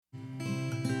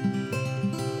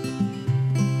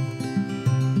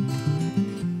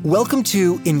Welcome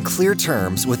to In Clear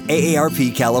Terms with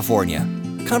AARP California.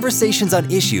 Conversations on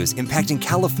issues impacting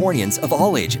Californians of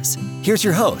all ages. Here's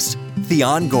your host,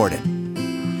 Theon Gordon.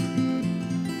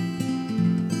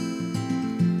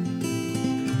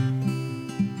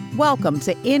 Welcome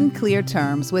to In Clear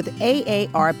Terms with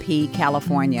AARP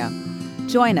California.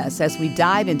 Join us as we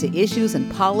dive into issues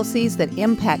and policies that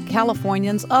impact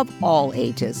Californians of all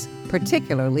ages,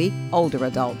 particularly older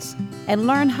adults, and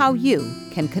learn how you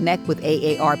can connect with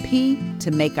AARP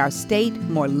to make our state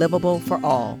more livable for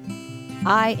all.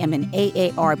 I am an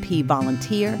AARP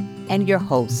volunteer and your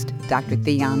host, Dr.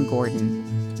 Theon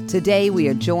Gordon. Today we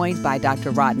are joined by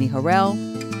Dr. Rodney Harrell,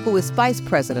 who is Vice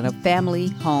President of Family,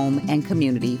 Home, and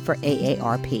Community for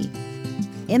AARP.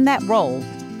 In that role,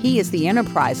 he is the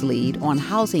enterprise lead on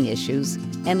housing issues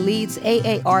and leads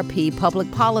AARP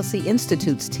Public Policy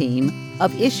Institute's team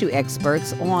of issue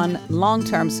experts on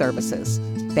long-term services,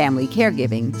 family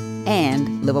caregiving,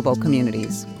 and livable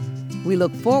communities. We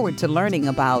look forward to learning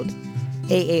about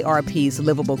AARP's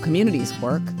Livable Communities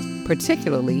work,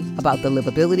 particularly about the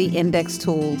Livability Index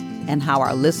tool and how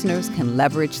our listeners can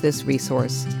leverage this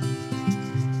resource.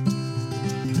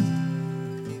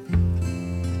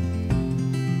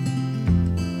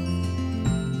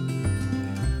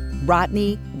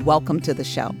 Rodney, welcome to the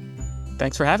show.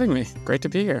 Thanks for having me. Great to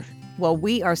be here. Well,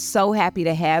 we are so happy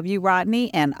to have you,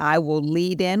 Rodney, and I will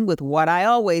lead in with what I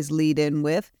always lead in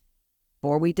with.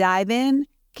 Before we dive in,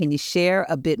 can you share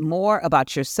a bit more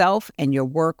about yourself and your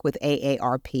work with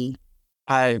AARP?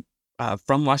 I'm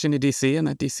from Washington, D.C., in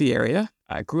the D.C. area.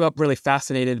 I grew up really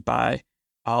fascinated by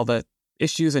all the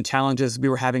issues and challenges we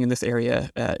were having in this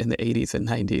area in the 80s and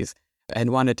 90s,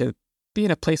 and wanted to be in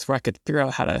a place where I could figure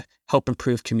out how to help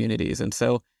improve communities. And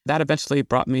so that eventually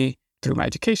brought me through my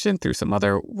education, through some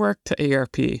other work, to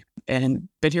AARP, and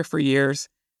been here for years,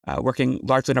 working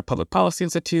largely in our Public Policy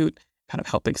Institute, kind of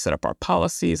helping set up our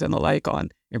policies and the like on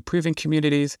improving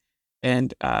communities,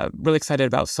 and really excited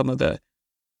about some of the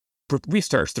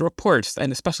research, the reports,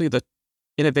 and especially the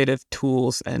innovative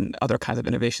tools and other kinds of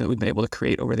innovation that we've been able to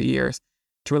create over the years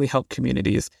to really help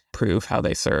communities improve how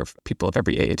they serve people of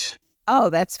every age.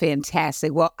 Oh, that's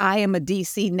fantastic. Well, I am a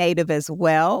D.C. native as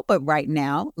well, but right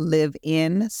now live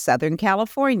in Southern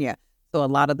California. So a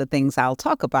lot of the things I'll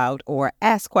talk about or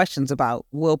ask questions about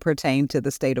will pertain to the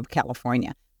state of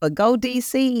California. But go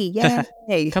D.C.,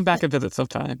 yay! Come back and visit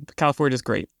sometime. California is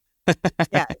great.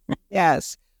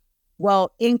 Yes.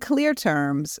 Well, in clear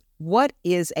terms, what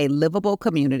is a livable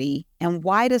community and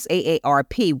why does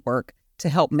AARP work to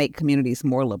help make communities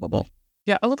more livable?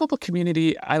 Yeah, a livable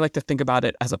community, I like to think about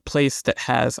it as a place that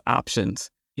has options.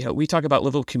 You know, we talk about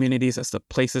livable communities as the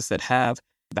places that have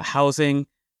the housing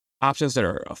options that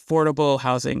are affordable,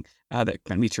 housing that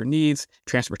can meet your needs,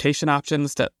 transportation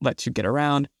options that let you get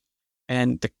around,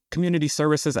 and the community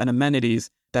services and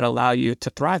amenities that allow you to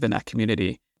thrive in that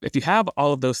community. If you have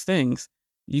all of those things,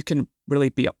 you can really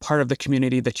be a part of the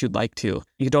community that you'd like to.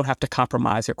 You don't have to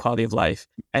compromise your quality of life.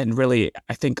 And really,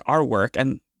 I think our work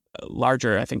and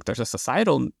larger, I think there's a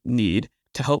societal need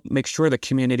to help make sure that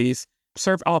communities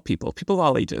serve all people of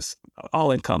all ages,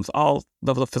 all incomes, all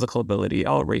levels of physical ability,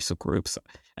 all racial groups,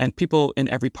 and people in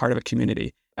every part of a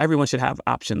community. Everyone should have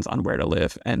options on where to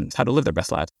live and how to live their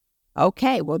best lives.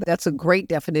 Okay, well, that's a great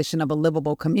definition of a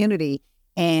livable community.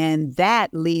 And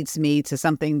that leads me to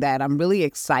something that I'm really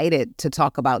excited to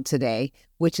talk about today,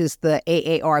 which is the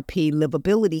AARP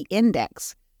Livability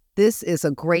Index. This is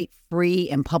a great free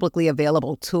and publicly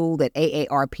available tool that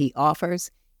AARP offers.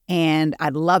 And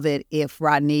I'd love it if,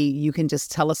 Rodney, you can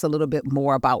just tell us a little bit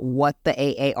more about what the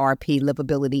AARP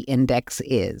Livability Index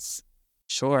is.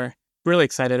 Sure. Really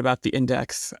excited about the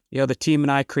index. You know, the team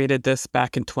and I created this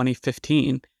back in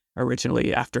 2015,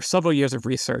 originally after several years of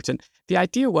research. And the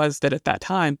idea was that at that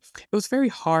time, it was very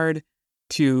hard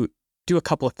to do a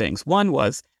couple of things. One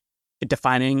was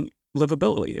defining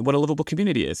livability, what a livable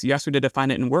community is. You asked me to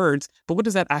define it in words, but what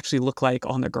does that actually look like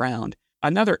on the ground?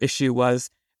 Another issue was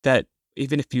that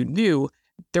even if you knew,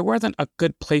 there wasn't a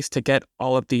good place to get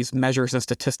all of these measures and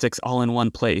statistics all in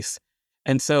one place.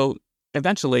 And so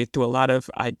eventually, through a lot of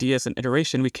ideas and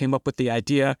iteration, we came up with the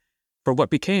idea for what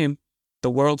became the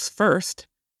world's first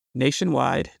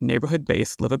nationwide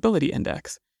neighborhood-based livability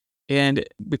index. And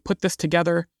we put this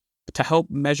together to help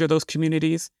measure those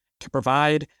communities, to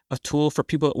provide a tool for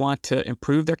people that want to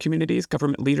improve their communities,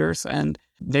 government leaders and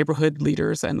neighborhood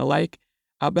leaders and the like,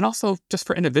 but also just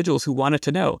for individuals who wanted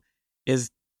to know,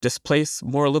 is this place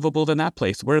more livable than that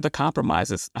place? What are the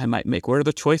compromises I might make? What are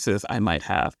the choices I might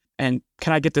have? And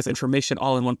can I get this information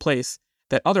all in one place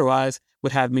that otherwise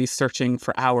would have me searching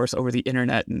for hours over the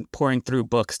internet and pouring through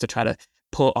books to try to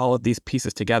pull all of these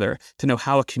pieces together to know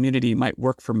how a community might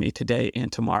work for me today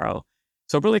and tomorrow.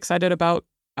 So I'm really excited about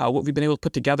what we've been able to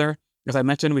put together. As I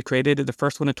mentioned, we created the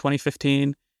first one in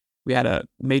 2015. We had a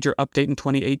major update in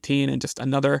 2018 and just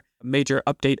another major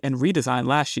update and redesign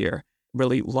last year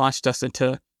really launched us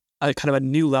into a kind of a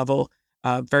new level.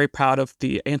 Very proud of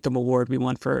the Anthem Award we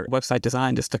won for website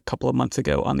design just a couple of months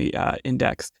ago on the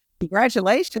index.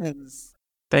 Congratulations.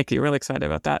 Thank you. Really excited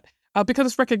about that. Because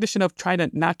it's recognition of trying to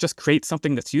not just create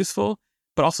something that's useful,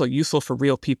 but also useful for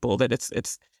real people, that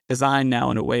it's designed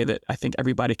now in a way that I think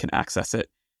everybody can access it.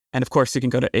 And of course, you can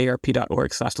go to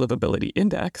aarp.org/livability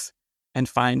index and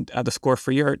find the score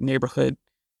for your neighborhood,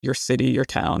 your city, your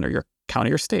town, or your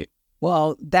county or state.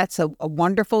 Well, that's a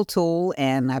wonderful tool,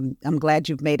 and I'm glad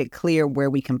you've made it clear where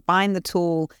we can find the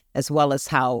tool as well as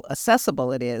how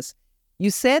accessible it is.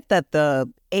 You said that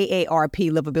the AARP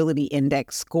Livability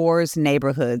Index scores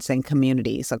neighborhoods and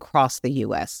communities across the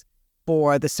U.S.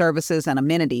 for the services and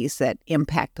amenities that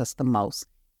impact us the most.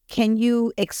 Can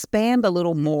you expand a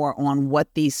little more on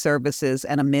what these services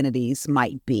and amenities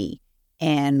might be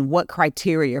and what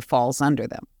criteria falls under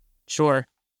them? Sure.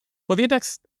 Well, the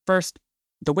index, first,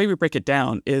 the way we break it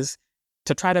down is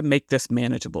to try to make this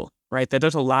manageable, right? That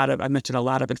there's I mentioned a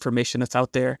lot of information that's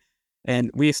out there.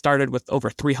 And we started with over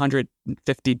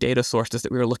 350 data sources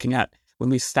that we were looking at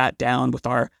when we sat down with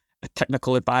our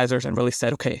technical advisors and really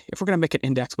said, okay, if we're going to make an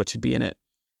index, what should be in it?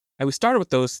 And we started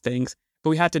with those things, but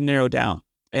we had to narrow down.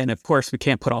 And of course, we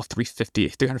can't put all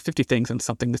 350 things in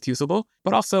something that's usable,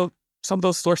 but also some of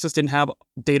those sources didn't have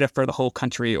data for the whole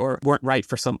country or weren't right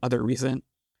for some other reason.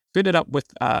 We ended up with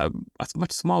a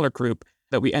much smaller group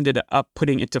that we ended up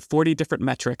putting into 40 different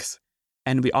metrics.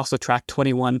 And we also tracked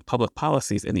 21 public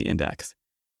policies in the index.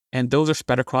 And those are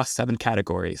spread across 7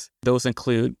 categories. Those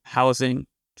include housing,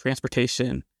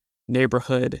 transportation,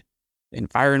 neighborhood,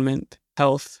 environment,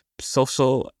 health,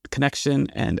 social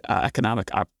connection, and economic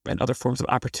and other forms of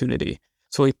opportunity.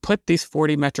 So we put these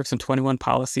 40 metrics and 21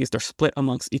 policies. They're split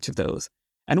amongst each of those.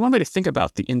 And one way to think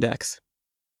about the index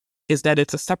is that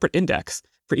it's a separate index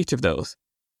for each of those.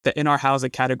 That in our housing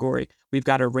category, we've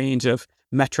got a range of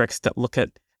metrics that look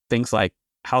at things like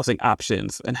housing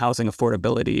options and housing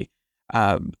affordability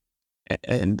and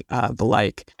the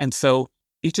like. And so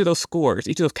each of those scores,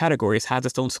 each of those categories has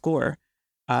its own score.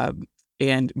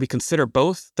 And we consider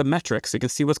both the metrics, so you can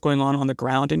see what's going on the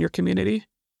ground in your community,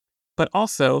 but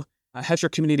also has your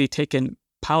community taken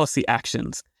policy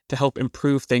actions to help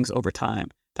improve things over time?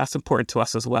 That's important to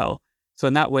us as well. So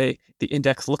in that way, the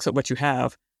index looks at what you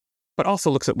have, but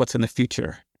also looks at what's in the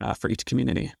future for each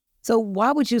community. So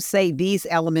why would you say these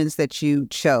elements that you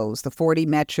chose, the 40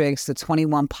 metrics, the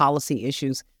 21 policy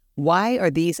issues, why are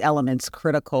these elements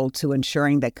critical to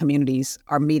ensuring that communities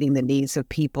are meeting the needs of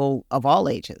people of all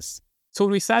ages? So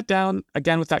when we sat down,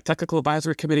 again, with that technical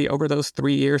advisory committee over those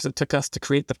 3 years it took us to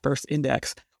create the first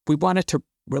index, we wanted to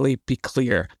really be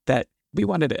clear that we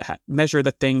wanted to measure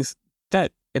the things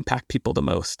that impact people the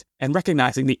most and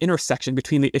recognizing the intersection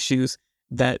between the issues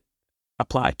that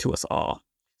apply to us all.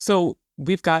 So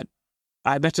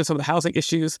I mentioned some of the housing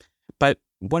issues, but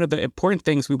one of the important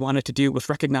things we wanted to do was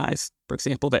recognize, for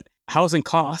example, that housing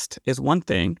cost is one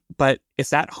thing, but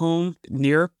is that home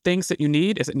near things that you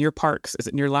need? Is it near parks? Is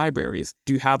it near libraries?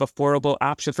 Do you have affordable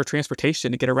options for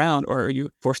transportation to get around, or are you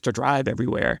forced to drive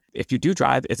everywhere? If you do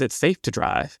drive, is it safe to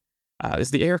drive? Is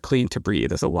the air clean to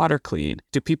breathe? Is the water clean?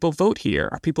 Do people vote here?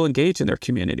 Are people engaged in their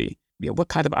community? What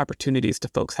kind of opportunities do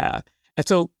folks have? And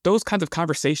so those kinds of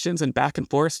conversations and back and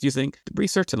forth using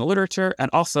research and the literature, and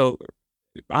also,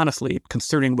 honestly,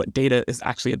 considering what data is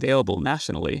actually available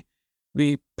nationally,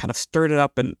 we kind of stirred it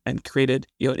up and created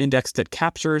an index that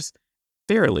captures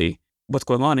fairly what's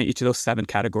going on in each of those 7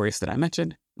 categories that I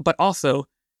mentioned, but also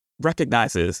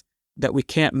recognizes that we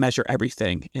can't measure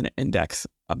everything in an index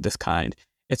of this kind.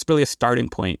 It's really a starting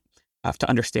point to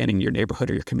understanding your neighborhood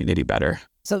or your community better.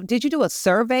 So did you do a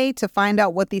survey to find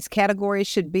out what these categories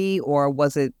should be, or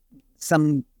was it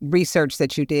some research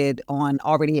that you did on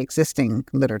already existing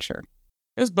literature?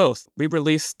 It was both. We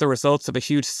released the results of a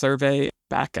huge survey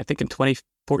back, I think, in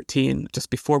 2014,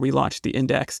 just before we launched the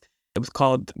index. It was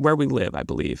called Where We Live, I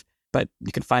believe, but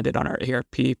you can find it on our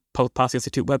AARP Public Policy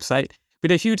Institute website. We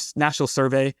did a huge national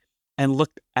survey and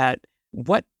looked at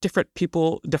what different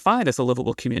people define as a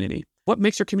livable community. What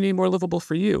makes your community more livable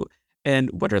for you?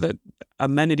 And what are the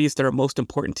amenities that are most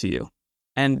important to you?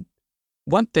 And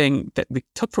one thing that we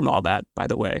took from all that, by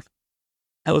the way,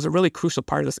 that was a really crucial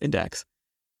part of this index,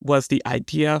 was the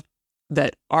idea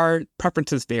that our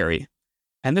preferences vary.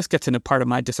 And this gets into part of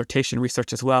my dissertation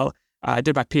research as well. I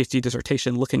did my PhD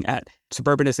dissertation looking at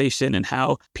suburbanization and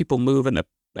how people move and the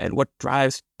and what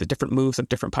drives the different moves of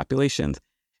different populations.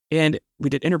 And we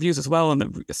did interviews as well and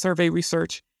the survey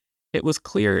research. It was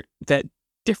clear that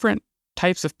different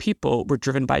types of people were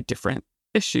driven by different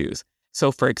issues.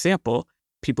 So, for example,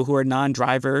 people who are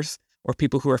non-drivers or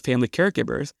people who are family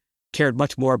caregivers cared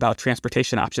much more about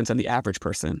transportation options than the average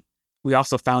person. We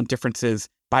also found differences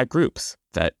by groups,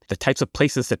 that the types of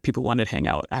places that people wanted to hang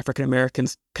out. African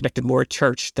Americans connected more at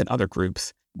church than other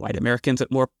groups. White Americans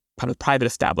at more kind of private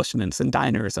establishments and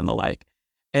diners and the like.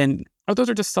 And those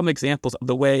are just some examples of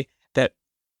the way that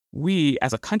we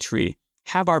as a country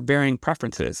have our varying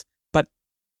preferences. But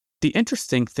the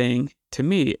interesting thing to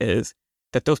me is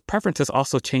that those preferences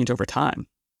also change over time.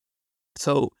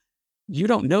 So you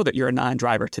don't know that you're a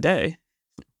non-driver today,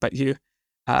 but you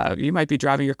might be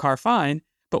driving your car fine,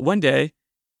 but one day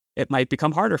it might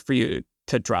become harder for you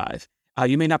to drive.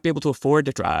 You may not be able to afford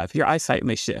to drive. Your eyesight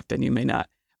may shift and you may not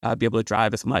be able to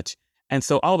drive as much. And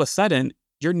so all of a sudden,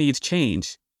 your needs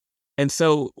change. And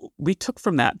so we took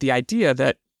from that the idea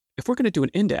that if we're going to do an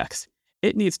index,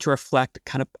 it needs to reflect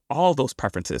kind of all those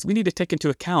preferences. We need to take into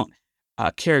account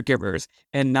caregivers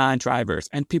and non-drivers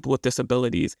and people with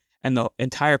disabilities and the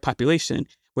entire population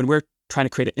when we're trying to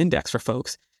create an index for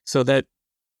folks, so that,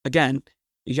 again,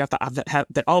 you have to have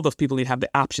that all those people need to have the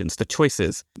options, the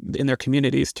choices in their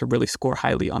communities to really score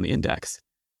highly on the index.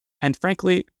 And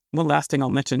frankly, one last thing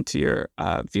I'll mention to your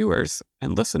viewers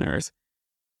and listeners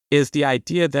is the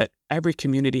idea that every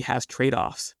community has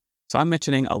trade-offs. So I'm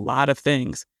mentioning a lot of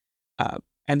things,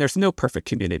 and there's no perfect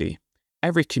community.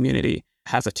 Every community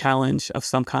has a challenge of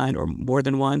some kind or more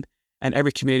than one, and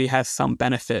every community has some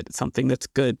benefit, something that's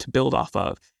good to build off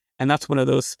of. And that's one of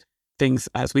those things,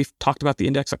 as we've talked about the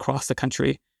index across the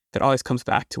country, that always comes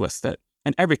back to us, that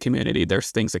in every community,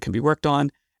 there's things that can be worked on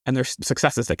and there's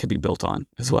successes that can be built on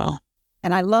as well.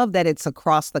 And I love that it's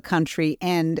across the country.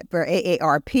 And for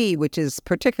AARP, which is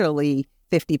particularly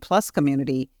 50-plus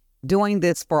community, doing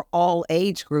this for all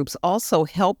age groups also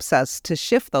helps us to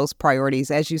shift those priorities.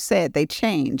 As you said, they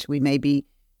change. We may be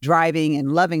driving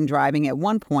and loving driving at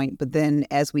one point, but then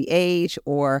as we age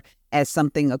or as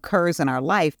something occurs in our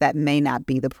life, that may not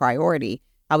be the priority.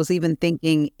 I was even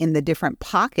thinking in the different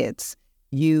pockets,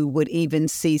 you would even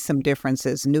see some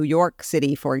differences. New York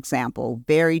City, for example,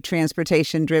 very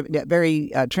transportation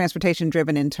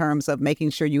driven in terms of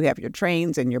making sure you have your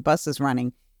trains and your buses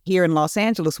running. Here in Los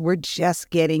Angeles, we're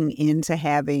just getting into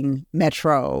having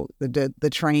metro, the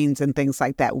trains and things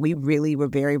like that. We really were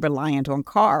very reliant on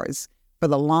cars for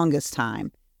the longest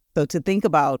time. So to think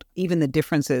about even the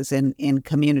differences in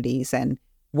communities and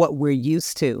what we're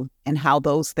used to and how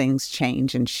those things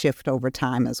change and shift over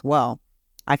time as well,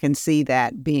 I can see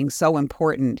that being so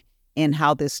important in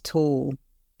how this tool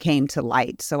came to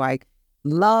light. So I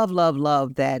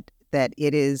love that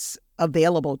it is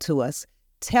available to us.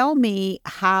 Tell me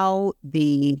how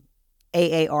the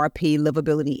AARP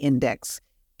Livability Index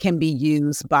can be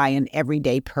used by an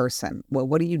everyday person. Well,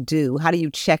 what do you do? How do you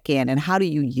check in and how do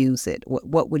you use it?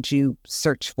 What would you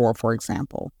search for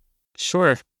example?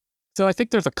 Sure. So I think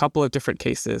there's a couple of different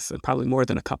cases, and probably more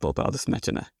than a couple, but I'll just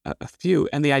mention a few.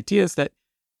 And the idea is that,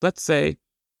 let's say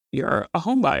you're a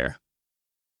home buyer.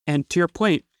 And to your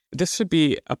point, this should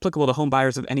be applicable to home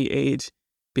buyers of any age,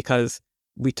 because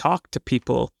we talk to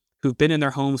people who've been in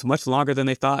their homes much longer than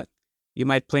they thought. You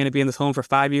might plan to be in this home for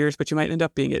 5 years, but you might end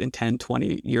up being it in 10,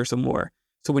 20 years or more.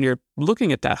 So when you're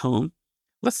looking at that home,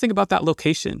 let's think about that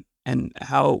location and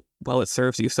how well it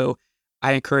serves you. So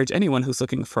I encourage anyone who's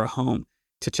looking for a home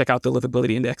to check out the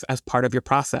Livability Index as part of your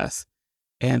process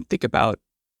and think about,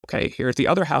 okay, here's the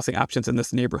other housing options in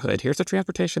this neighborhood. Here's the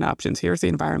transportation options. Here's the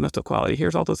environmental quality.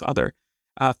 Here's all those other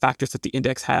factors that the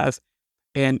index has.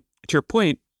 And to your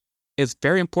point, it's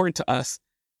very important to us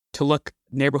to look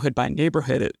neighborhood by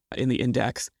neighborhood in the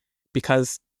index,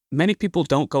 because many people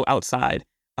don't go outside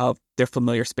of their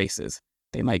familiar spaces.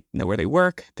 They might know where they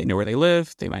work, they know where they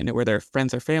live, they might know where their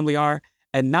friends or family are,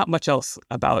 and not much else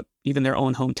about even their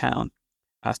own hometown,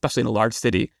 especially in a large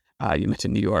city. You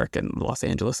mentioned New York and Los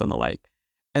Angeles and the like.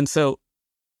 And so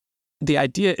the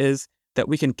idea is that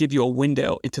we can give you a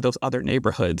window into those other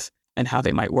neighborhoods and how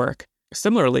they might work.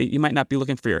 Similarly, you might not be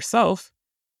looking for yourself,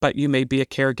 but you may be a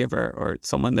caregiver or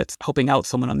someone that's helping out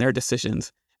someone on their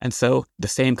decisions. And so the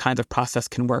same kinds of process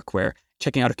can work, where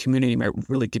checking out a community might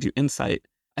really give you insight.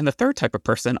 And the third type of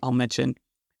person I'll mention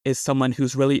is someone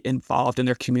who's really involved in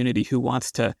their community, who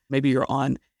wants to, maybe you're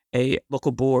on a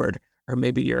local board, or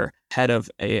maybe you're head of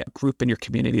a group in your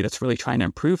community that's really trying to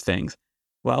improve things.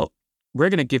 Well, we're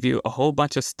going to give you a whole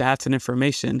bunch of stats and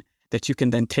information that you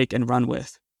can then take and run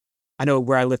with. I know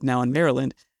where I live now in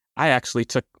Maryland, I actually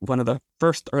took one of the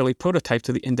first early prototypes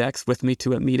of the index with me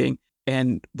to a meeting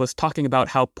and was talking about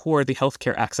how poor the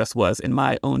healthcare access was in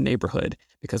my own neighborhood,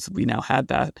 because we now had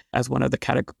that as one of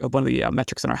the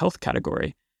metrics in our health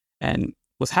category, and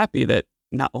was happy that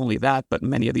not only that, but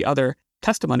many of the other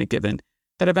testimony given,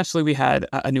 that eventually we had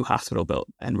a new hospital built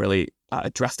and really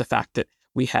addressed the fact that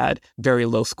we had very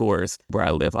low scores where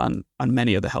I live on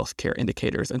many of the healthcare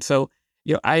indicators. And so,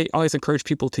 I always encourage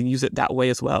people to use it that way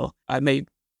as well. I may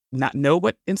not know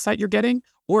what insight you're getting,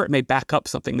 or it may back up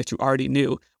something that you already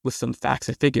knew with some facts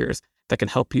and figures that can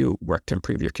help you work to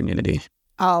improve your community.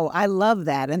 Oh, I love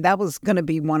that. And that was going to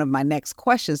be one of my next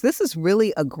questions. This is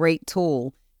really a great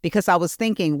tool because I was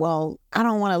thinking, well, I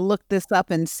don't want to look this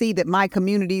up and see that my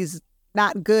community's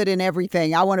not good in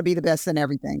everything. I want to be the best in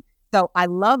everything. So I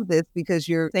love this because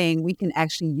you're saying we can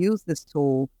actually use this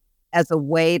tool as a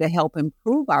way to help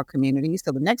improve our community.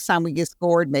 So the next time we get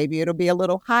scored, maybe it'll be a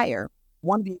little higher.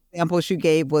 One of the examples you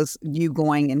gave was you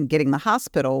going and getting the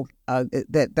hospital,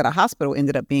 that a hospital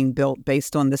ended up being built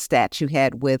based on the stats you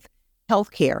had with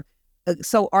healthcare.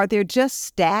 So are there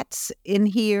just stats in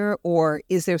here, or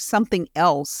is there something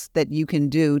else that you can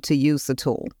do to use the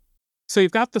tool? So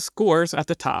you've got the scores at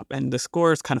the top, and the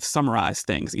scores kind of summarize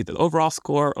things, either the overall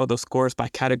score or those scores by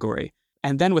category.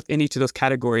 And then within each of those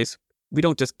categories, we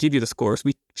don't just give you the scores,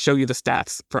 we show you the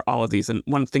stats for all of these. And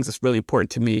one of the things that's really important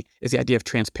to me is the idea of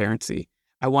transparency.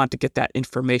 I want to get that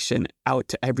information out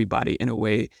to everybody in a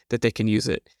way that they can use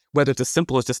it, whether it's as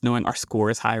simple as just knowing our score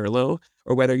is high or low,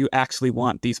 or whether you actually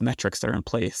want these metrics that are in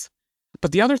place.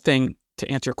 But the other thing,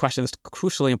 to answer your question, that's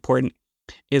crucially important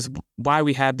is why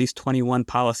we have these 21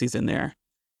 policies in there.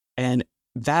 And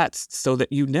that's so that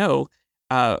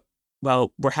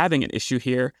we're having an issue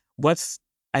here. What's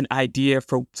an idea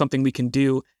for something we can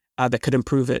do that could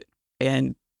improve it?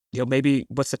 And maybe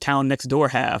what's the town next door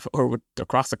have, or what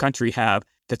across the country have,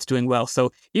 that's doing well?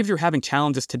 So even if you're having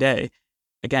challenges today,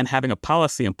 again, having a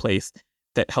policy in place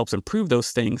that helps improve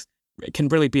those things, it can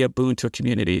really be a boon to a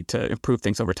community to improve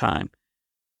things over time.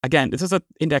 Again, this is an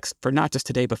index for not just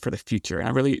today, but for the future. And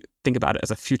I really think about it as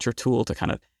a future tool to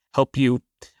kind of help you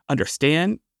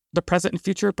understand the present and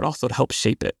future, but also to help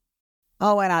shape it.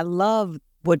 Oh, and I love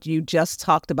what you just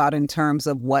talked about in terms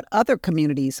of what other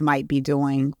communities might be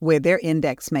doing where their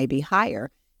index may be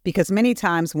higher. Because many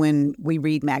times when we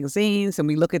read magazines and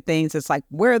we look at things, it's like,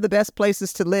 where are the best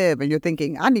places to live? And you're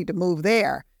thinking, I need to move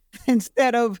there.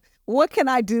 Instead of, what can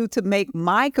I do to make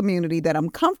my community that I'm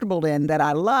comfortable in, that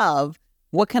I love,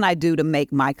 what can I do to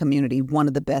make my community one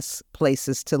of the best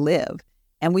places to live?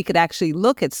 And we could actually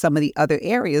look at some of the other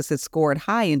areas that scored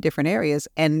high in different areas.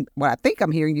 And what I think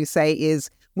I'm hearing you say is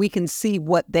we can see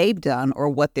what they've done or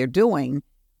what they're doing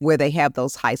where they have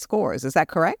those high scores. Is that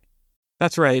correct?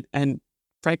 That's right. And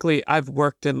frankly, I've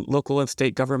worked in local and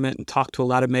state government and talked to a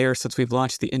lot of mayors since we've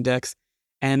launched the index.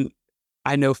 And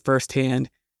I know firsthand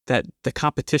that the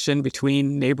competition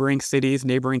between neighboring cities,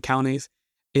 neighboring counties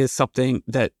is something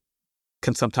that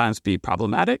can sometimes be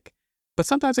problematic, but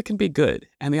sometimes it can be good.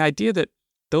 And the idea that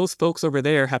those folks over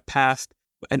there have passed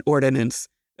an ordinance,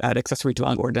 an accessory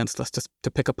dwelling ordinance, let's just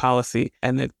to pick a policy,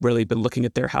 and they've really been looking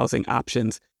at their housing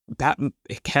options, that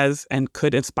has and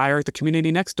could inspire the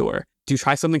community next door to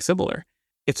try something similar.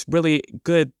 It's really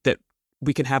good that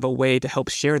we can have a way to help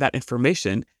share that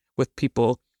information with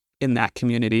people in that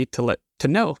community to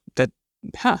know that,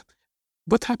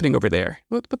 what's happening over there?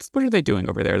 What are they doing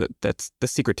over there that's the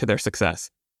secret to their success?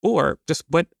 Or just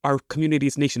what are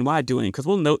communities nationwide doing? Because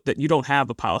we'll note that you don't have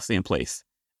a policy in place,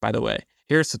 by the way.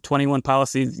 Here's the 21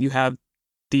 policies. You have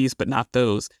these, but not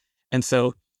those. And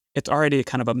so it's already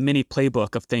kind of a mini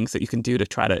playbook of things that you can do to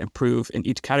try to improve in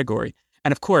each category.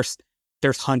 And of course,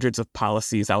 there's hundreds of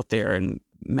policies out there and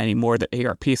many more that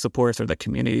AARP supports or that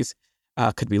communities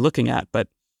could be looking at. But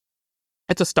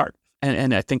it's a start.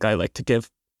 And I think I like to give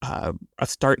a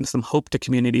start and some hope to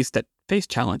communities that face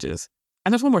challenges.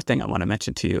 And there's one more thing I want to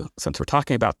mention to you, since we're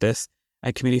talking about this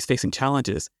and communities facing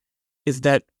challenges, is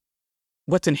that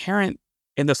what's inherent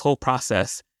in this whole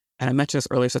process, and I mentioned this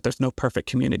earlier, is that there's no perfect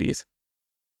communities.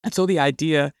 And so the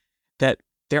idea that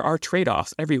there are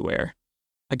trade-offs everywhere,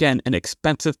 again, an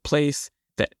expensive place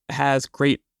that has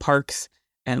great parks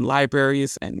and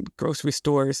libraries and grocery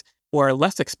stores, or a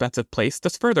less expensive place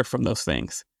that's further from those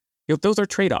things. Those are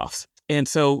trade-offs. And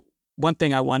so one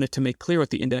thing I wanted to make clear with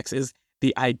the index is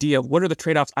the idea of what are the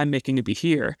trade-offs I'm making to be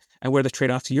here and what are the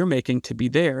trade-offs you're making to be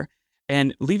there,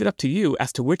 and leave it up to you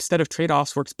as to which set of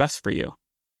trade-offs works best for you.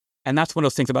 And that's one of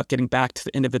those things about getting back to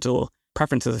the individual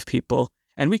preferences of people.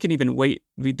 And we can even weight,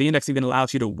 the index even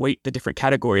allows you to weight the different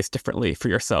categories differently for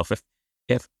yourself.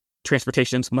 If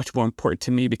transportation is much more important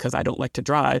to me because I don't like to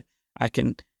drive, I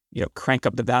can crank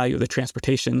up the value of the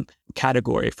transportation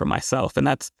category for myself. And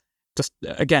that's just,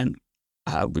 again,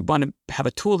 We want to have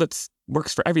a tool that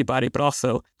works for everybody, but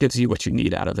also gives you what you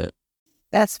need out of it.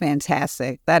 That's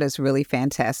fantastic. That is really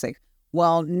fantastic.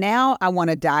 Well, now I want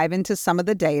to dive into some of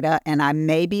the data, and I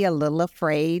may be a little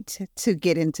afraid to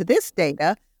get into this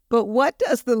data, but what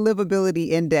does the Livability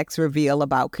Index reveal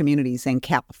about communities in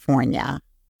California?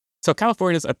 So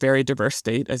California is a very diverse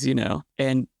state, as you know,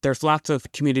 and there's lots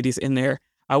of communities in there.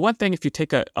 One thing, if you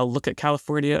take a look at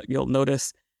California, you'll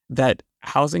notice that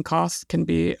housing costs can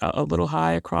be a little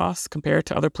high across compared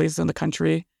to other places in the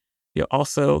country. You'll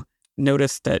also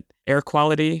notice that air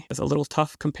quality is a little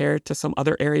tough compared to some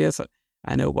other areas.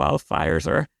 I know wildfires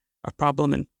are a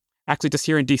problem. And actually, just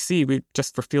here in D.C., we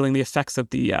just were feeling the effects of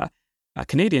the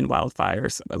Canadian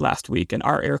wildfires last week, and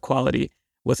our air quality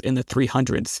was in the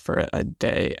 300s for a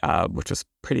day, which was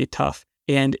pretty tough.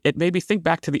 And it made me think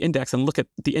back to the index and look at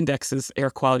the index's air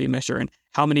quality measure and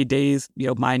how many days,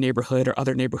 my neighborhood or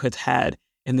other neighborhoods had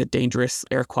in the dangerous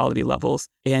air quality levels.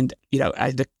 And, I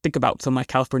had to think about some of my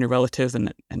California relatives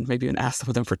and maybe even ask some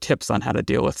of them for tips on how to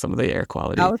deal with some of the air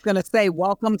quality. I was going to say,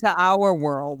 welcome to our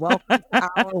world. Welcome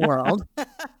to our world.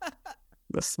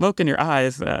 The smoke in your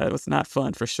eyes was not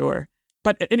fun for sure.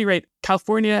 But at any rate,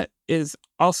 California is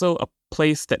also a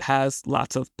place that has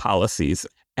lots of policies.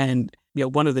 And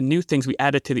one of the new things we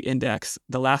added to the index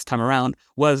the last time around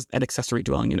was an accessory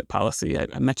dwelling unit policy.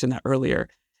 I mentioned that earlier.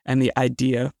 And the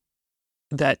idea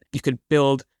that you could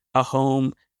build a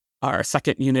home or a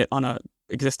second unit on a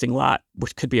existing lot,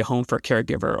 which could be a home for a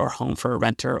caregiver or a home for a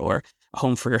renter or a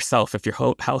home for yourself if your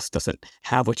house doesn't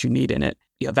have what you need in it.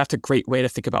 That's a great way to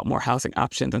think about more housing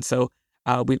options. And so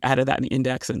we've added that in the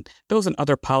index, and those and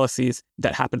other policies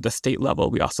that happen at the state level,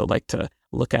 we also like to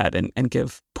look at and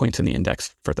give points in the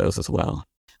index for those as well.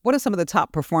 What are some of the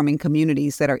top performing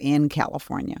communities that are in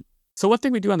California? So one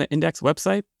thing we do on the index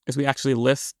website is we actually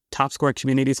list top scoring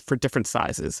communities for different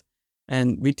sizes.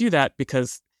 And we do that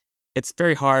because it's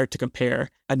very hard to compare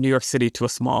a New York City to a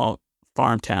small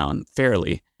farm town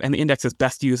fairly. And the index is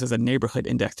best used as a neighborhood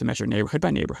index to measure neighborhood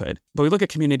by neighborhood. But we look at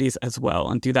communities as well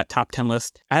and do that top 10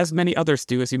 list, as many others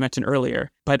do, as you mentioned earlier.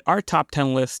 But our top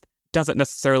 10 list doesn't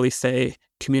necessarily say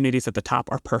communities at the top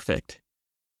are perfect.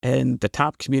 And the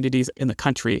top communities in the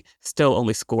country still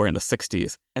only score in the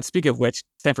 60s. And speaking of which,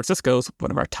 San Francisco is one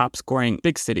of our top scoring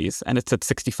big cities, and it's at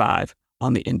 65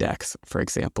 on the index, for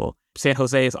example. San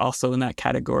Jose is also in that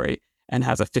category and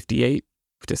has a 58,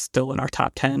 which is still in our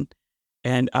top 10.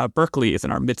 And Berkeley is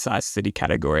in our mid-sized city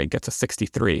category and gets a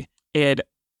 63. And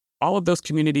all of those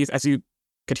communities, as you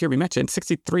could hear me mention,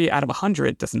 63 out of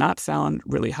 100 does not sound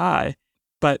really high.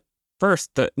 But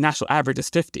first, the national average is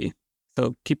 50.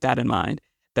 So keep that in mind,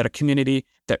 that a community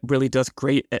that really does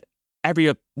great at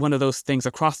every one of those things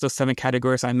across those 7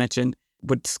 categories I mentioned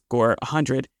would score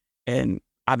 100. And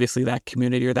obviously that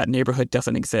community or that neighborhood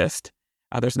doesn't exist.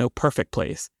 There's no perfect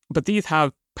place. But these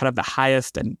have kind of the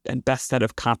highest and best set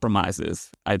of compromises,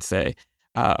 I'd say,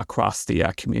 across the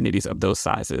communities of those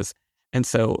sizes. And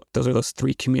so those are those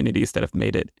 3 communities that have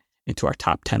made it into our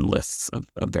top 10 lists of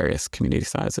various community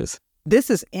sizes. This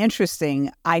is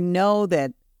interesting. I know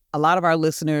that a lot of our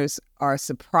listeners are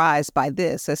surprised by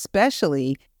this,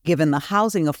 especially given the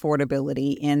housing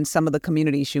affordability in some of the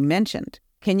communities you mentioned.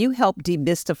 Can you help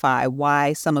demystify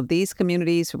why some of these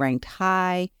communities ranked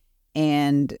high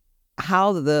and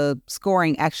how the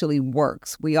scoring actually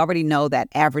works? We already know that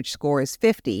average score is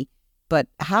 50, but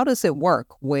how does it work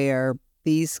where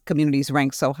these communities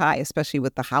rank so high, especially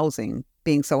with the housing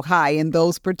being so high in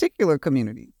those particular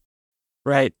communities?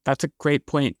 Right. That's a great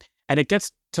point. And it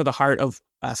gets to the heart of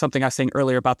something I was saying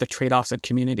earlier about the trade-offs in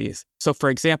communities. So, for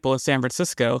example, in San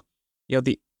Francisco,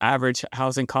 the average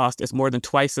housing cost is more than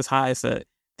twice as high as the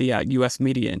U.S.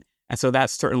 median. And so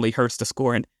that certainly hurts the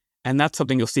score. And that's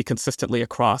something you'll see consistently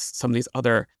across some of these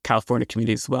other California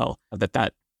communities as well,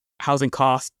 that housing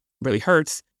cost really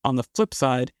hurts. On the flip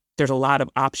side, there's a lot of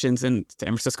options in San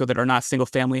Francisco that are not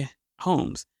single-family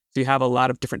homes. So you have a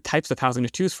lot of different types of housing to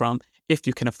choose from if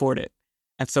you can afford it.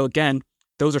 And so again,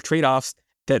 those are trade-offs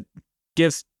that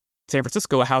gives San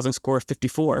Francisco a housing score of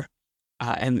 54.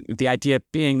 And the idea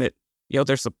being that,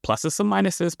 there's some pluses, some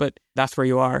minuses, but that's where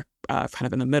you are kind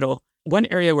of in the middle. One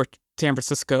area where San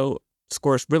Francisco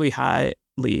scores really highly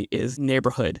is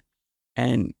neighborhood.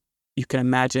 And you can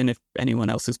imagine, if anyone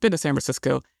else who's been to San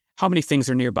Francisco, how many things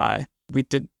are nearby. We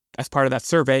did, as part of that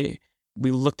survey,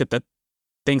 we looked at the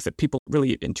things that people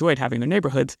really enjoyed having in their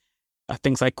neighborhoods,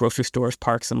 things like grocery stores,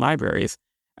 parks, and libraries.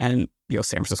 And,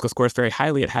 San Francisco scores very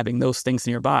highly at having those things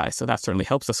nearby. So that certainly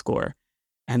helps the score.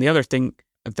 And the other thing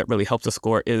that really helps the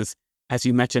score is, as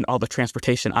you mentioned, all the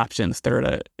transportation options that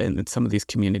are in some of these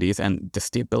communities, and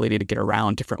just the ability to get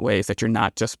around different ways, that you're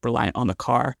not just reliant on the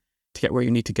car to get where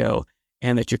you need to go.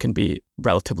 and that you can be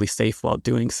relatively safe while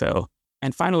doing so.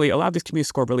 And finally, a lot of these communities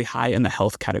score really high in the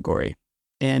health category.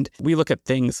 And we look at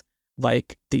things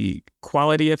like the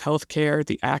quality of healthcare,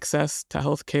 the access to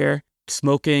healthcare,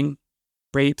 smoking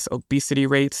rates, obesity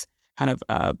rates,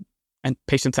 and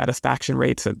patient satisfaction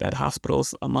rates at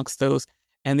hospitals amongst those.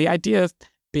 And the idea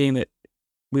being that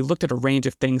we looked at a range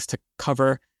of things to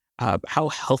cover how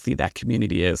healthy that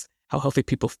community is, how healthy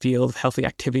people feel, the healthy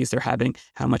activities they're having,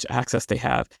 how much access they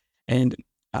have. And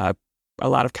a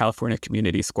lot of California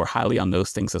communities score highly on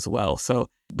those things as well. So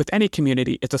with any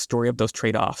community, it's a story of those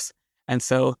trade-offs. And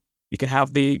so you can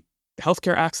have the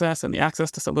healthcare access and the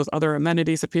access to some of those other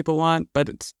amenities that people want, but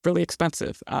it's really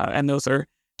expensive. And those are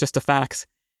just the facts.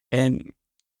 And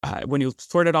when you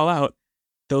sort it all out,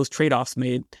 those trade-offs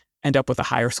may end up with a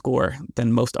higher score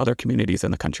than most other communities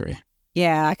in the country.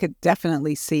 Yeah, I could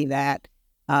definitely see that.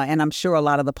 And I'm sure a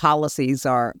lot of the policies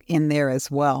are in there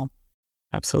as well.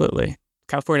 Absolutely.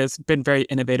 California has been very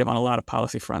innovative on a lot of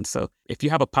policy fronts. So if you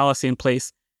have a policy in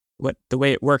place, the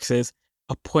way it works is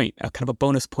a point, a kind of a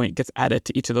bonus point gets added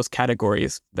to each of those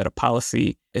categories that a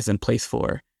policy is in place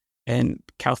for. And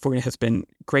California has been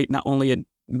great not only in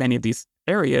many of these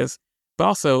areas, but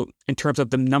also in terms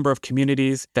of the number of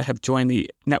communities that have joined the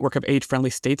network of age-friendly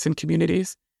states and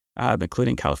communities,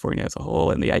 including California as a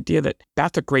whole. And the idea that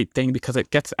that's a great thing because it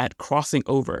gets at crossing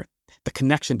over the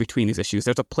connection between these issues.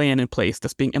 There's a plan in place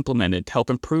that's being implemented to help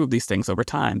improve these things over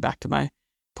time, back to my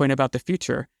point about the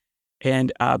future,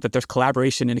 and that there's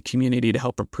collaboration in a community to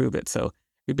help improve it. So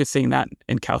we've been seeing that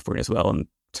in California as well. And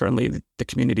certainly the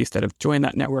communities that have joined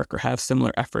that network or have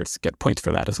similar efforts get points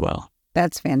for that as well.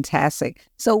 That's fantastic.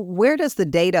 So where does the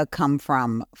data come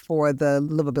from for the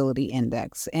Livability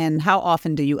Index, and how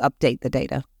often do you update the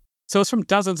data? So it's from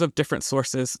dozens of different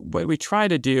sources. What we try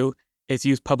to do is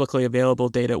use publicly available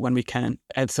data when we can.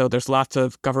 And so there's lots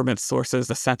of government sources.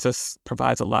 The census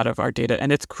provides a lot of our data,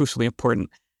 and it's crucially important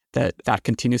that that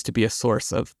continues to be a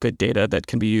source of good data that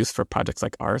can be used for projects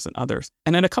like ours and others.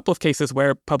 And in a couple of cases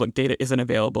where public data isn't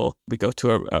available, we go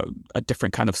to a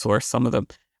different kind of source, some of them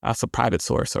some private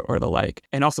source or the like.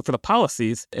 And also for the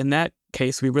policies, in that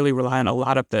case, we really rely on a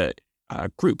lot of the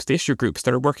groups, the issue groups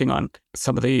that are working on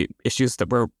some of the issues that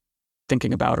we're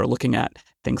thinking about or looking at.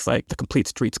 Things like the Complete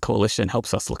Streets Coalition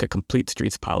helps us look at complete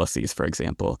streets policies, for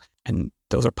example. And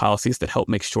those are policies that help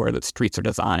make sure that streets are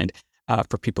designed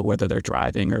for people, whether they're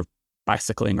driving or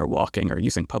bicycling or walking or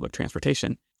using public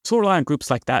transportation. So we'll rely on groups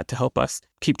like that to help us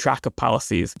keep track of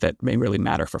policies that may really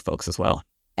matter for folks as well.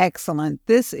 Excellent.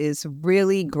 This is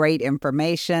really great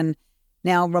information.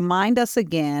 Now, remind us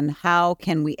again, how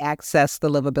can we access the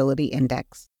Livability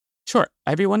Index? Sure.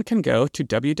 Everyone can go to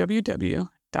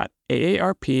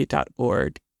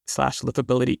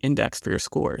www.aarp.org/Livability Index for your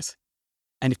scores.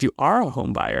 And if you are a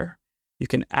home buyer, you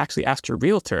can actually ask your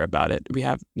realtor about it. We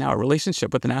have now a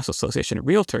relationship with the National Association of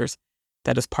Realtors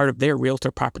that is part of their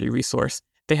realtor property resource.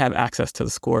 They have access to the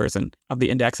scores and of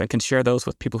the index and can share those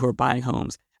with people who are buying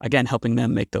homes, again, helping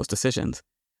them make those decisions.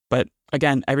 But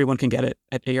again, everyone can get it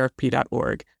at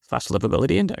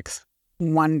aarp.org/Livability Index.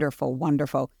 Wonderful,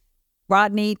 wonderful.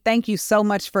 Rodney, thank you so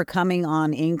much for coming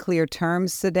on In Clear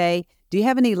Terms today. Do you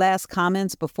have any last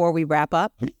comments before we wrap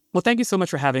up? Well, thank you so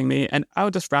much for having me. And I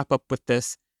would just wrap up with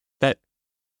this, that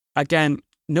again,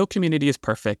 no community is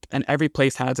perfect and every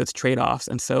place has its trade-offs.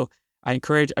 And so I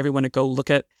encourage everyone to go look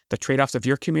at the trade-offs of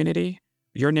your community,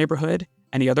 your neighborhood,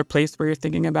 any other place where you're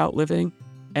thinking about living,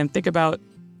 and think about,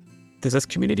 does this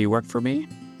community work for me?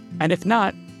 And if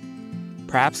not,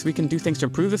 perhaps we can do things to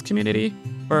improve this community,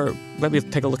 or let me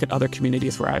take a look at other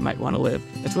communities where I might want to live.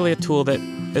 It's really a tool that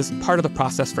is part of the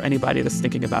process for anybody that's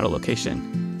thinking about a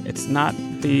location. It's not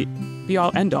the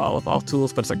be-all, end-all of all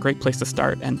tools, but it's a great place to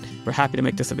start, and we're happy to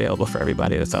make this available for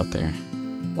everybody that's out there.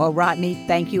 Well, Rodney,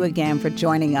 thank you again for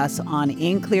joining us on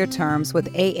In Clear Terms with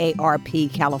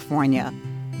AARP California.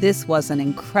 This was an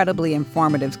incredibly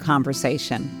informative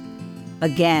conversation.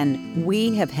 Again,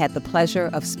 we have had the pleasure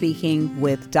of speaking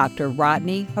with Dr.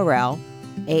 Rodney Harrell,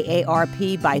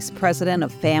 AARP Vice President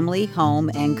of Family, Home,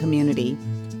 and Community.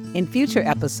 In future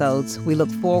episodes, we look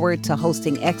forward to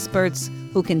hosting experts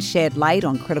who can shed light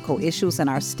on critical issues in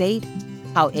our state,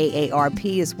 how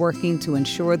AARP is working to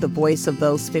ensure the voice of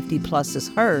those 50 plus is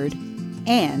heard,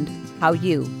 and how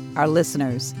you, our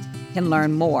listeners, can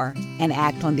learn more and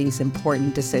act on these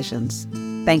important decisions.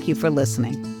 Thank you for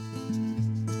listening.